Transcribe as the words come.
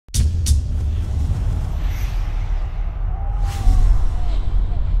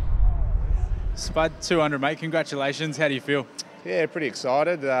Spud, 200, mate. Congratulations. How do you feel? Yeah, pretty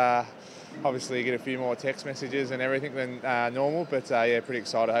excited. Obviously, you get a few more text messages and everything than normal, but yeah, pretty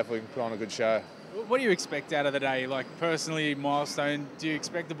excited. Hopefully, we can put on a good show. What do you expect out of the day? Like, personally, milestone, do you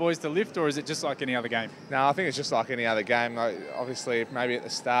expect the boys to lift, or is it just like any other game? No, I think it's just like any other game. Like, obviously, maybe at the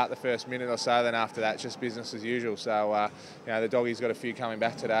start, the first minute or so, then after that, it's just business as usual. So, you know, the doggies got a few coming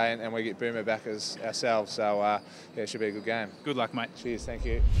back today, and we get Boomer back as ourselves. So, yeah, it should be a good game. Good luck, mate. Cheers, thank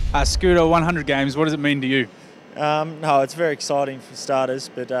you. Scooter, 100 games, what does it mean to you? No, it's very exciting for starters,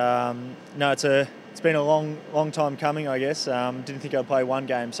 but no, it's been a long time coming, I guess. Didn't think I'd play one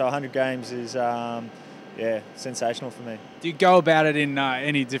game, so 100 games is yeah, sensational for me. Do you go about it in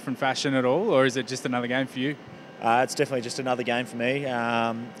any different fashion at all, or is it just another game for you? It's definitely just another game for me.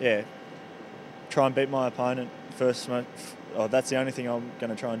 Yeah, try and beat my opponent first. Oh, that's the only thing I'm going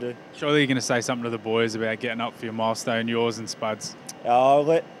to try and do. Surely you're going to say something to the boys about getting up for your milestone, yours and Spud's. I'll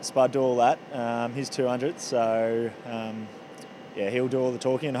let Spud do all that. He's 200, so yeah, he'll do all the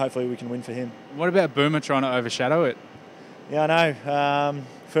talking, and hopefully we can win for him. What about Boomer trying to overshadow it? Yeah, I know.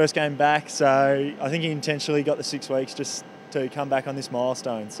 First game back, so I think he intentionally got the 6 weeks just to come back on this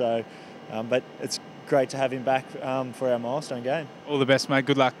milestone. So, but it's great to have him back for our milestone game. All the best, mate.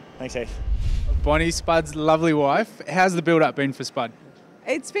 Good luck. Thanks, Heath. Bonnie, Spud's lovely wife. How's the build-up been for Spud?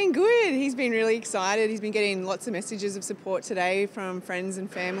 It's been good. He's been really excited. He's been getting lots of messages of support today from friends and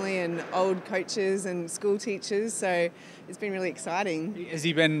family and old coaches and school teachers. So it's been really exciting. Has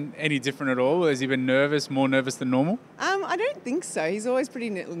he been any different at all? Has he been nervous, more nervous than normal? I don't think so. He's always pretty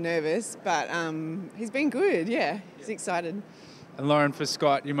nervous, but he's been good. Yeah, he's excited. And Lauren, for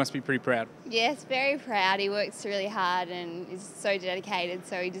Scott, you must be pretty proud. Yes, very proud. He works really hard and is so dedicated,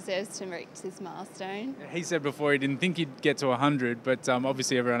 so he deserves to reach this milestone. He said before he didn't think he'd get to 100, but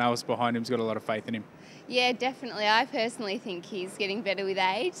obviously everyone else behind him's got a lot of faith in him. Yeah, definitely. I personally think he's getting better with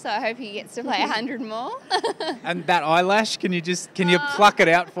age, so I hope he gets to play 100 more. And that eyelash, can you pluck it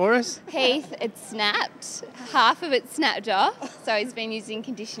out for us? Heath, it snapped. Half of it snapped off, so he's been using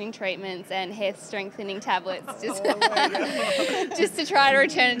conditioning treatments and hair strengthening tablets just, just to try to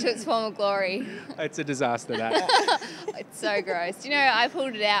return it to its former glory. It's a disaster, that. It's so gross. You know, I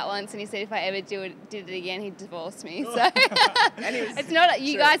pulled it out once and he said if I ever did it again, he'd divorce me. So it's not,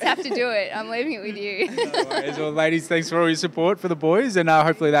 you guys have to do it. I'm leaving it with you. No worries. Well, ladies, thanks for all your support for the boys, and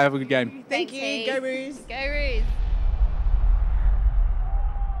hopefully they have a good game. Thank you. Go Roos. Go Roos.